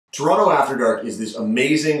Toronto After Dark is this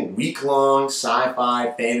amazing week-long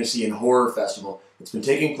sci-fi, fantasy, and horror festival that's been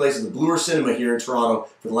taking place at the Bloor Cinema here in Toronto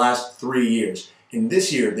for the last 3 years. And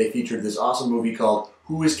this year they featured this awesome movie called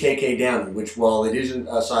Is KK Downey, which, while it isn't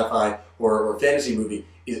a sci-fi or fantasy movie,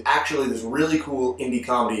 is actually this really cool indie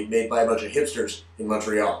comedy made by a bunch of hipsters in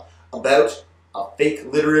Montreal about a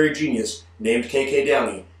fake literary genius named KK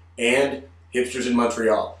Downey and hipsters in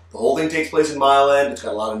Montreal. The whole thing takes place in Mile End. It's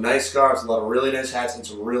got a lot of nice scarves, a lot of really nice hats, and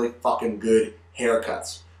some really fucking good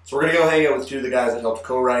haircuts. So we're going to go hang out with two of the guys that helped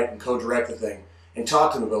co-write and co-direct the thing and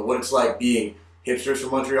talk to them about what it's like being hipsters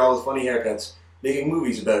from Montreal with funny haircuts, making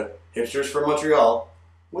movies about hipsters from Montreal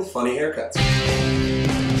with funny haircuts.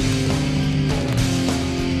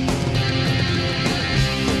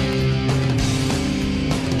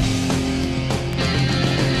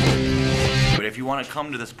 But if you want to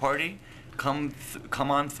come to this party, come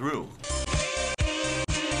on through.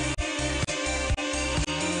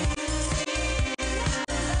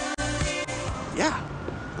 Yeah,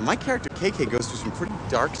 well, my character KK goes through some pretty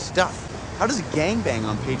dark stuff. How does a gangbang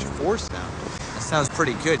on page 4 sound? That sounds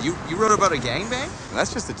pretty good. You wrote about a gangbang? Well,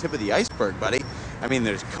 that's just the tip of the iceberg, buddy. I mean,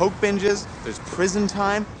 there's coke binges, there's prison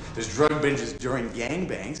time, there's drug binges during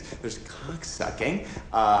gangbangs, there's cocksucking,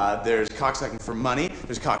 there's cocksucking for money,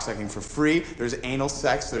 there's cocksucking for free, there's anal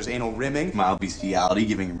sex, there's anal rimming, mild bestiality,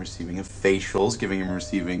 giving and receiving of facials, giving and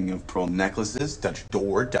receiving of pearl necklaces, Dutch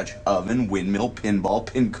door, Dutch oven, windmill, pinball,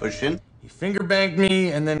 pincushion. He finger banged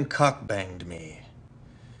me and then cock banged me.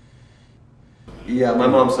 Yeah, my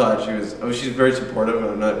mom saw it. She's very supportive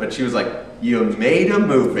of it, but she was like, "You made a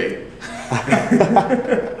movie."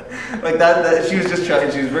 Like that. She was just trying.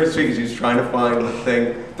 She was very sweet. She was trying to find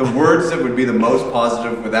the words that would be the most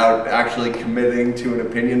positive without actually committing to an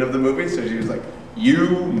opinion of the movie. So she was like,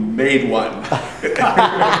 "You made one."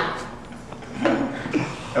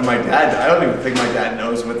 And my dad, I don't even think my dad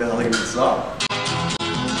knows what the hell he even saw.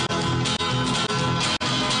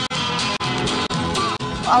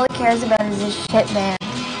 All he cares about is his shit band.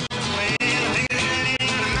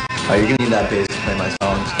 Oh, you're gonna need that bass to play my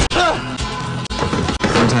songs.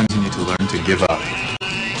 Sometimes you need to learn to give up.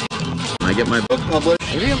 When I get my book published,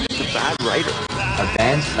 maybe I'm just a bad writer. A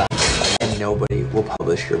band sucks, and nobody will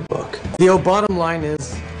publish your book. The bottom line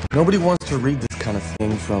is, nobody wants to read this kind of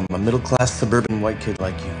thing from a middle-class suburban white kid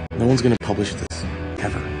like you. No one's gonna publish this,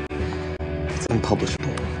 ever. It's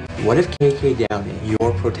unpublishable. What if KK Downey,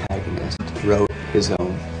 your protagonist, wrote his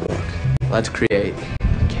own book? Let's create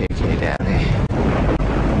KK Downey.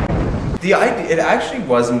 The idea, it actually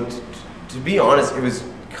wasn't, to be honest, it was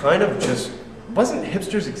kind of just, wasn't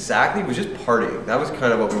hipsters exactly, it was just partying. That was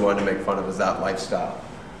kind of what we wanted to make fun of, is that lifestyle.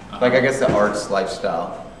 Like, I guess the arts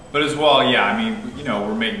lifestyle. But as well, yeah, I mean, you know,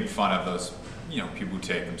 we're making fun of those, you know, people who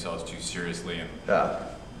take themselves too seriously and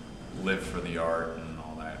live for the art and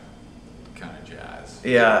all that kind of jazz.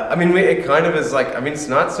 Yeah, I mean, it kind of is like, I mean, it's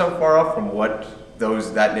not so far off from what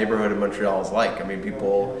that neighborhood in Montreal is like. I mean,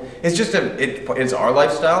 people, it's just it's our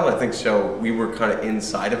lifestyle, and I think so we were kind of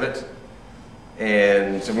inside of it,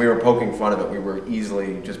 and so we were poking fun of it. We were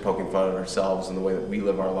easily just poking fun at ourselves and the way that we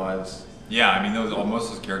live our lives. Yeah, I mean, most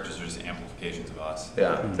of those characters are just amplifications of us.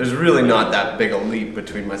 Yeah, there's really not that big a leap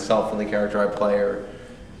between myself and the character I play or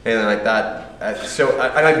anything like that.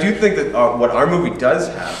 And I do think that what our movie does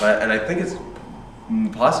have, and I think it's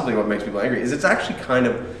possibly what makes people angry, is it's actually kind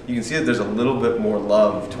of, you can see that there's a little bit more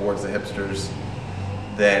love towards the hipsters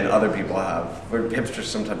than other people have. Where hipsters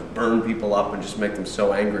sometimes burn people up and just make them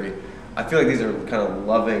so angry. I feel like these are kind of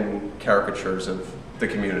loving caricatures of the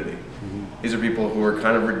community. These are people who are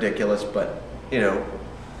kind of ridiculous, but, you know,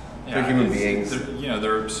 they're human beings. You know,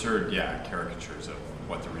 they're absurd, caricatures of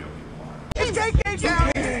what the real people are. Is KK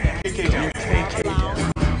Downey! KK Downey! KK Downey!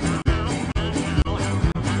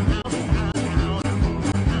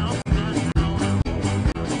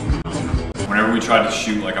 Whenever we tried to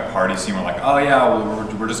shoot like a party scene, we're like, oh yeah,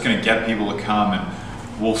 well, we're just gonna get people to come, and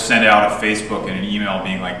we'll send out a Facebook and an email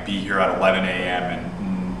being like, be here at 11 a.m.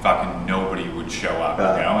 and fucking nobody would show up,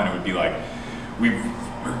 you know? And it would be like, we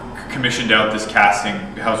commissioned out this casting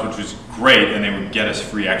house, which was great, and they would get us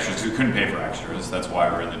free extras. We couldn't pay for extras, that's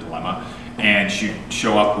why we're in the dilemma. And she'd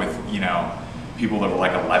show up with, you know, people that were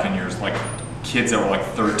like 11 years, like kids that were like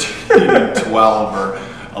 13 and 12 or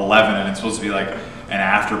 11, and it's supposed to be like an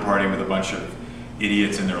after party with a bunch of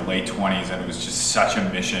idiots in their late 20s, and it was just such a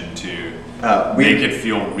mission to make it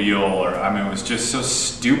feel real. Or I mean, it was just so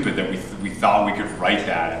stupid that we thought we could write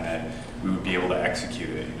that and that we would be able to execute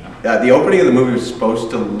it. You know? The opening of the movie was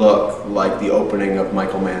supposed to look like the opening of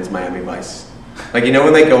Michael Mann's Miami Vice. Like, you know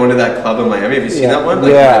when they go into that club in Miami? Have you seen that one?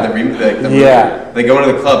 Like, yeah. the movie. They go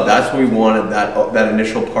into the club. That's what we wanted that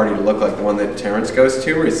initial party to look like, the one that Terrence goes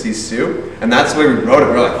to, where he sees Sue. And that's the way we wrote it.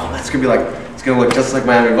 We were like, oh, that's gonna be like, it's gonna look just like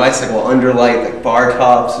Miami Vice. Like, we'll underlight like bar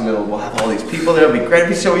tops, and we'll have all these people there. It'll be great. It'll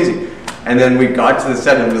be so easy. And then we got to the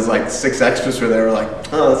set, and it was like 6 extras were there. We're like,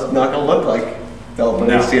 oh, it's not gonna look like the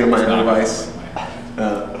opening scene of Miami Vice.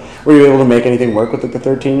 Were you able to make anything work with the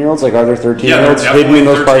 13-year-olds? Like, are there 13-year-olds yeah, hidden in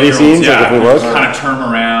those party scenes? Yeah, like, if we look? Kind of turn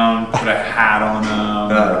them around, put a hat on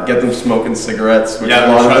them. Get them smoking cigarettes. Yeah,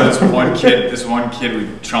 this one kid we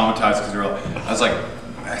traumatized because we were like, I was like,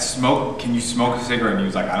 can you smoke a cigarette? And he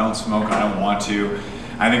was like, I don't smoke, I don't want to.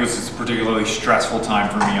 I think it was just a particularly stressful time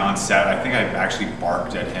for me on set. I think I actually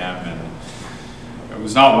barked at him, and it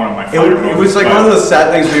was not one of my favorite moments. It was like one of those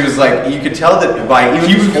sad things where he was like, you could tell that by even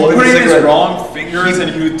he was holding the putting cigarette, his wrong fingers, and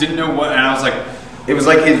he didn't know what, and I was like, it was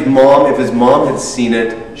like his mom, if his mom had seen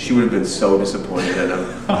it, she would have been so disappointed in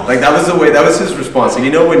him. Like, that was the way, that was his response. Like,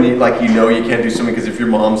 you know when you can't do something because if your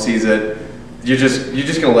mom sees it, you're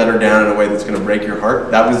just gonna let her down in a way that's gonna break your heart.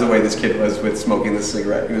 That was the way this kid was with smoking the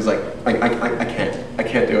cigarette. He was like, I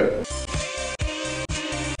can't do it.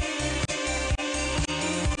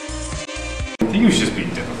 I think he was just being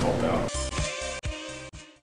difficult.